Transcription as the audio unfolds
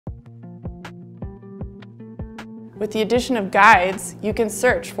With the addition of guides, you can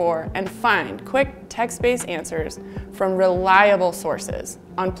search for and find quick text-based answers from reliable sources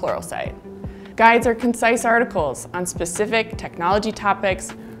on Pluralsight. Guides are concise articles on specific technology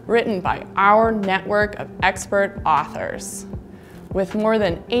topics written by our network of expert authors. With more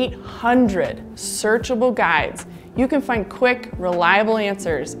than 800 searchable guides, you can find quick, reliable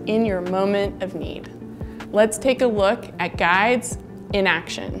answers in your moment of need. Let's take a look at guides in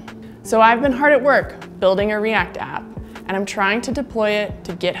action. So I've been hard at work building a React app, and I'm trying to deploy it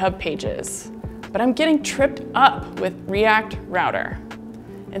to GitHub pages. But I'm getting tripped up with React Router.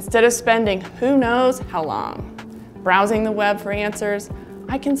 Instead of spending who knows how long browsing the web for answers,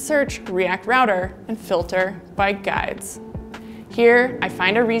 I can search React Router and filter by guides. Here, I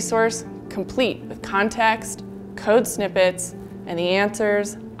find a resource complete with context, code snippets, and the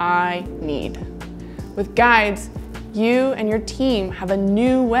answers I need. With guides, you and your team have a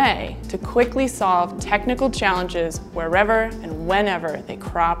new way to quickly solve technical challenges wherever and whenever they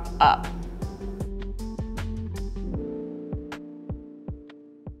crop up.